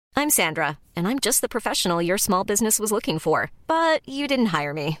I'm Sandra, and I'm just the professional your small business was looking for. But you didn't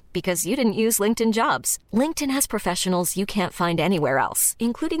hire me because you didn't use LinkedIn Jobs. LinkedIn has professionals you can't find anywhere else,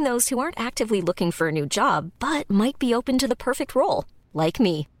 including those who aren't actively looking for a new job, but might be open to the perfect role, like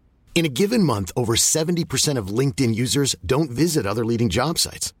me. In a given month, over 70% of LinkedIn users don't visit other leading job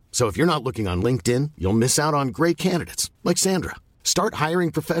sites. So if you're not looking on LinkedIn, you'll miss out on great candidates like Sandra. Start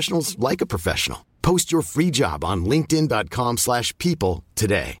hiring professionals like a professional. Post your free job on linkedin.com/people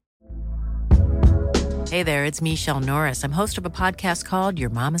today. Hey there, it's Michelle Norris. I'm host of a podcast called Your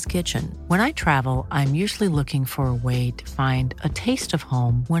Mama's Kitchen. When I travel, I'm usually looking for a way to find a taste of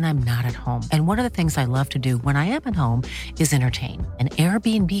home when I'm not at home. And one of the things I love to do when I am at home is entertain. And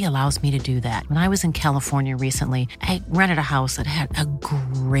Airbnb allows me to do that. When I was in California recently, I rented a house that had a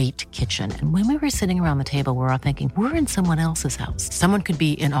great kitchen. And when we were sitting around the table, we're all thinking, we're in someone else's house. Someone could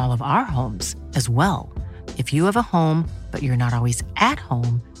be in all of our homes as well. If you have a home, but you're not always at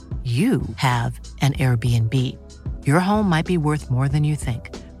home, you have an Airbnb. Your home might be worth more than you think.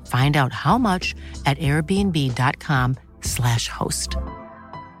 Find out how much at airbnb.com/host.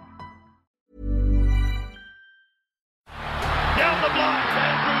 Down the block,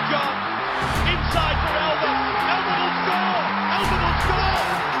 Andrew John. Inside for Albert. Albert will score. Albert will score.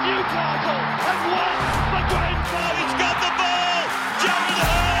 Newcastle have won the grand final. He's got the ball. Jared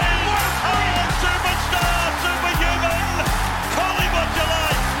Hayes. Oh, superstar, superhuman. Collie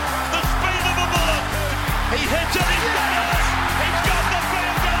Butterlight. The speed of a bullet. He hits it. He's got it. He's got the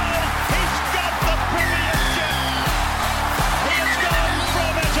field goal. He's got the premiership. He has gone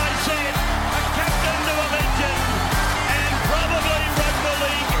from, as I said, a captain to a legend. And probably rugby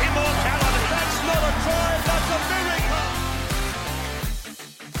league immortality. That's not a try, that's a miracle.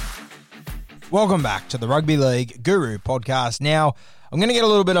 Welcome back to the Rugby League Guru podcast. Now, I'm going to get a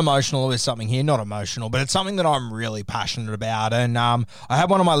little bit emotional with something here. Not emotional, but it's something that I'm really passionate about. And I had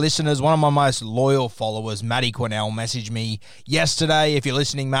one of my listeners, one of my most loyal followers, Matty Quinnell, message me yesterday. If you're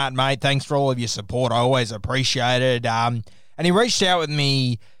listening, Matt, mate, thanks for all of your support. I always appreciate it. And he reached out with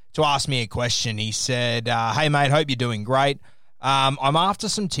me to ask me a question. He said, hey, mate, hope you're doing great. I'm after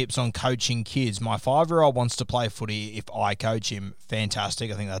some tips on coaching kids. My 5-year-old wants to play footy if I coach him.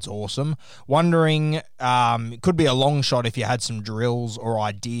 Fantastic. I think that's awesome. Wondering, it could be a long shot if you had some drills or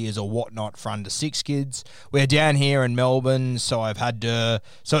ideas or whatnot for under 6 kids. We're down here in Melbourne, so I've had a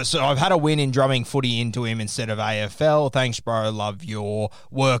win in drumming footy into him instead of AFL. Thanks, bro. Love your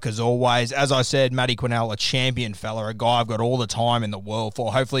work as always. As I said, Matty Quinnell, a champion fella, a guy I've got all the time in the world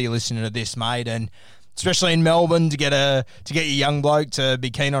for. Hopefully you're listening to this, mate, and especially in Melbourne, to get your young bloke to be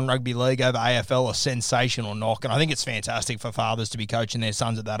keen on rugby league over AFL, a sensational knock. And I think it's fantastic for fathers to be coaching their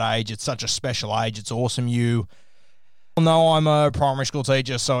sons at that age. It's such a special age. It's awesome. You know, I'm a primary school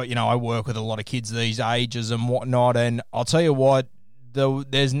teacher, so, you know, I work with a lot of kids these ages and whatnot. And I'll tell you what,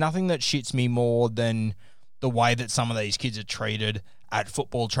 there's nothing that shits me more than the way that some of these kids are treated at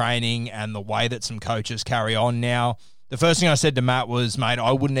football training and the way that some coaches carry on now. The first thing I said to Matt was, mate,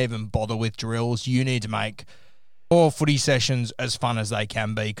 I wouldn't even bother with drills. You need to make all footy sessions as fun as they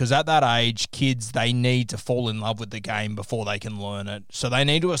can be, because at that age, kids, they need to fall in love with the game before they can learn it. So they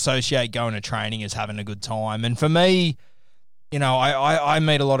need to associate going to training as having a good time. And for me, you know, I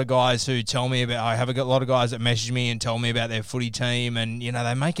meet a lot of guys who tell me about, I have a lot of guys that message me and tell me about their footy team, and, you know,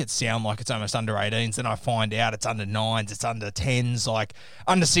 they make it sound like it's almost under 18s, then I find out it's under 9s, it's under 10s, like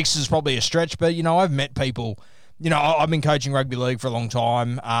under 6s is probably a stretch, but, you know, I've met people. You know, I've been coaching rugby league for a long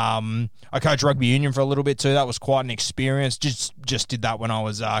time. I coached rugby union for a little bit too. That was quite an experience. Just did that when I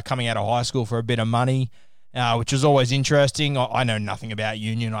was coming out of high school for a bit of money, which was always interesting. I know nothing about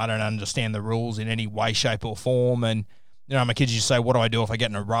union. I don't understand the rules in any way, shape or form. And, you know, my kids used to say, what do I do if I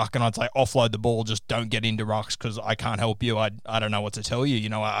get in a ruck? And I'd say, offload the ball. Just don't get into rucks because I can't help you. I don't know what to tell you. You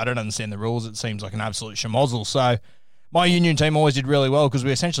know, I don't understand the rules. It seems like an absolute schmozzle. So my union team always did really well because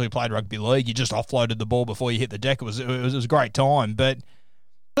we essentially played rugby league. You just offloaded the ball before you hit the deck. It was a great time. But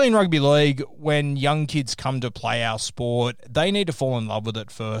in rugby league, when young kids come to play our sport, they need to fall in love with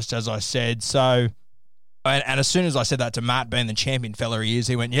it first, as I said. So, and as soon as I said that to Matt, being the champion fella he is,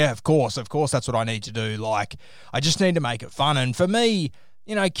 he went, yeah, of course, that's what I need to do. Like, I just need to make it fun. And for me,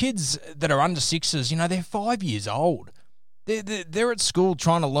 you know, kids that are under 6s, you know, they're 5 years old. They're at school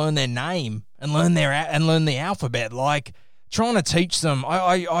trying to learn their name and learn the alphabet, like trying to teach them.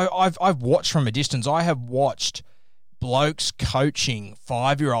 I've watched from a distance. I have watched blokes coaching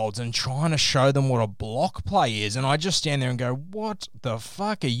 5-year-olds and trying to show them what a block play is, and I just stand there and go, "What the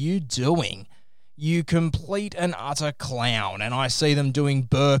fuck are you doing? You complete and utter clown!" And I see them doing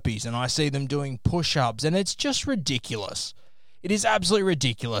burpees and I see them doing push-ups, and it's just ridiculous. It is absolutely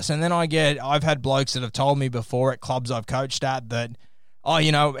ridiculous. And then I've had blokes that have told me before at clubs I've coached at that oh,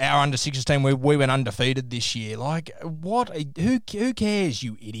 our under-6s team, we went undefeated this year. Like, what? Who cares,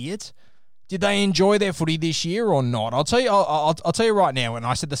 you idiot? Did they enjoy their footy this year or not? I'll tell you right now, and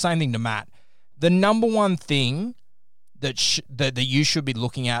I said the same thing to Matt. The number one thing that you should be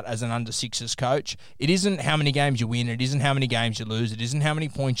looking at as an under-6s coach, it isn't how many games you win, it isn't how many games you lose, it isn't how many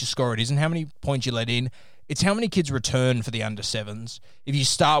points you score, it isn't how many points you let in, it's how many kids return for the under-7s. If you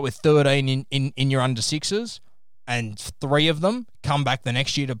start with 13 in your under-6s, and 3 of them come back the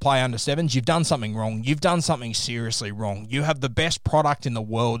next year to play under-7s, you've done something wrong. You've done something seriously wrong. You have the best product in the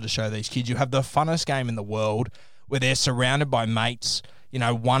world to show these kids. You have the funnest game in the world where they're surrounded by mates,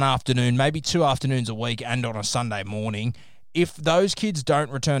 one afternoon, maybe 2 afternoons a week and on a Sunday morning. If those kids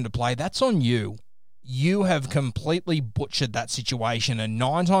don't return to play, that's on you. You have completely butchered that situation, and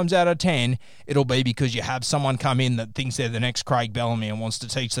 9 times out of 10, it'll be because you have someone come in that thinks they're the next Craig Bellamy and wants to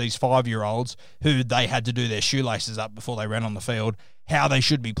teach these 5-year-olds who they had to do their shoelaces up before they ran on the field how they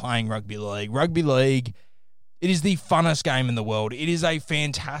should be playing rugby league. Rugby league, it is the funnest game in the world. It is a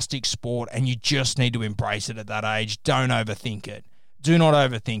fantastic sport, and you just need to embrace it at that age. Don't overthink it. Do not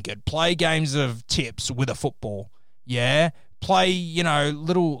overthink it. Play games of tips with a football. Yeah? Play,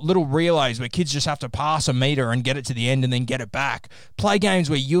 little relays where kids just have to pass a meter and get it to the end and then get it back. Play games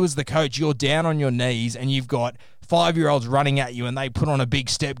where you as the coach, you're down on your knees and you've got 5-year-olds running at you and they put on a big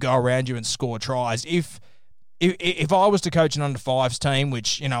step, go around you and score tries. If I was to coach an under-5s team,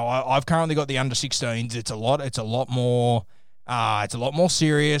 which, I've currently got the under-16s, it's a lot more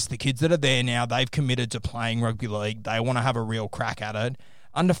serious. The kids that are there now, they've committed to playing rugby league. They want to have a real crack at it.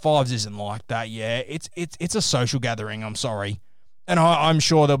 Under-5s isn't like that, yeah. It's a social gathering, I'm sorry. And I'm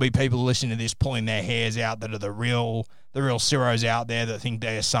sure there'll be people listening to this pulling their hairs out that are the real Ciros out there that think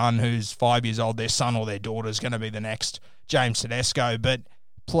their son, who's 5 years old, their son or their daughter is going to be the next James Tedesco. But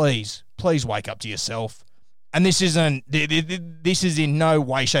please wake up to yourself. And this is in no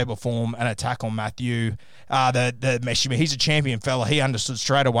way, shape or form an attack on Matthew. The message me. He's a champion fella. He understood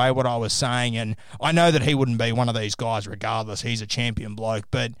straight away what I was saying, and I know that he wouldn't be one of these guys regardless. He's a champion bloke,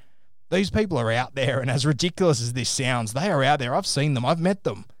 but these people are out there, and as ridiculous as this sounds, they are out there. I've seen them. I've met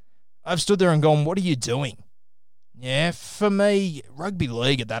them. I've stood there and gone, what are you doing? Yeah, for me, rugby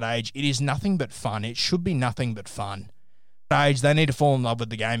league at that age, it is nothing but fun. It should be nothing but fun. Age, they need to fall in love with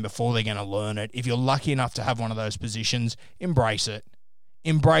the game before they're going to learn it. If you're lucky enough to have one of those positions, embrace it.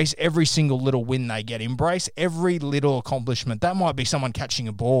 Embrace every single little win they get. Embrace every little accomplishment. That might be someone catching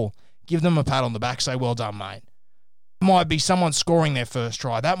a ball. Give them a pat on the back. Say, well done, mate. It might be someone scoring their first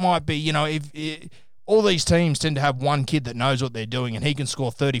try. That might be, all these teams tend to have one kid that knows what they're doing and he can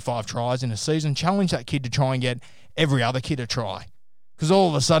score 35 tries in a season. Challenge that kid to try and get every other kid a try. Because all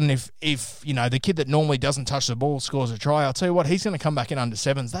of a sudden, if the kid that normally doesn't touch the ball scores a try, I'll tell you what, he's going to come back in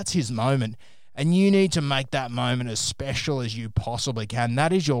under-7s. That's his moment. And you need to make that moment as special as you possibly can.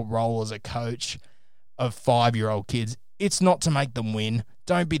 That is your role as a coach of 5-year-old kids. It's not to make them win.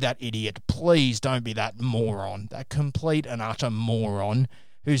 Don't be that idiot. Please don't be that moron, that complete and utter moron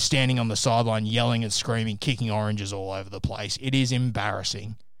who's standing on the sideline yelling and screaming, kicking oranges all over the place. It is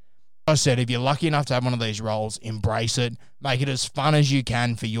embarrassing. I said, if you're lucky enough to have one of these roles, embrace it. Make it as fun as you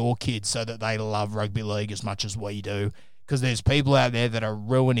can for your kids so that they love rugby league as much as we do. Because there's people out there that are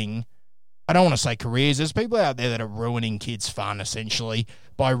ruining, I don't want to say careers, there's people out there that are ruining kids' fun, essentially,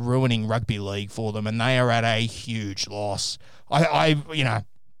 by ruining rugby league for them, and they are at a huge loss.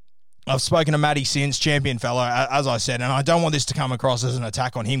 I've spoken to Matty since, champion fellow, as I said, and I don't want this to come across as an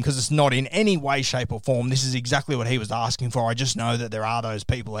attack on him because it's not in any way, shape or form. This is exactly what he was asking for. I just know that there are those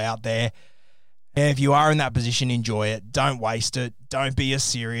people out there. And if you are in that position, enjoy it. Don't waste it. Don't be a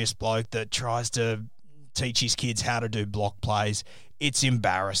serious bloke that tries to teach his kids how to do block plays. It's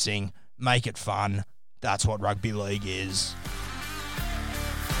embarrassing. Make it fun. That's what rugby league is.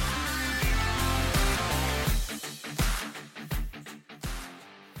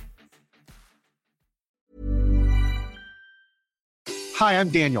 Hi, I'm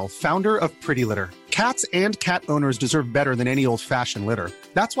Daniel, founder of Pretty Litter. Cats and cat owners deserve better than any old-fashioned litter.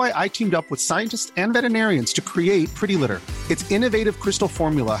 That's why I teamed up with scientists and veterinarians to create Pretty Litter. Its innovative crystal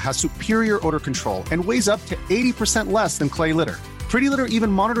formula has superior odor control and weighs up to 80% less than clay litter. Pretty Litter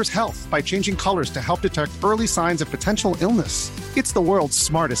even monitors health by changing colors to help detect early signs of potential illness. It's the world's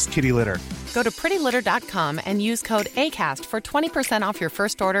smartest kitty litter. Go to prettylitter.com and use code ACAST for 20% off your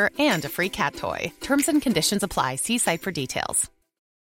first order and a free cat toy. Terms and conditions apply. See site for details.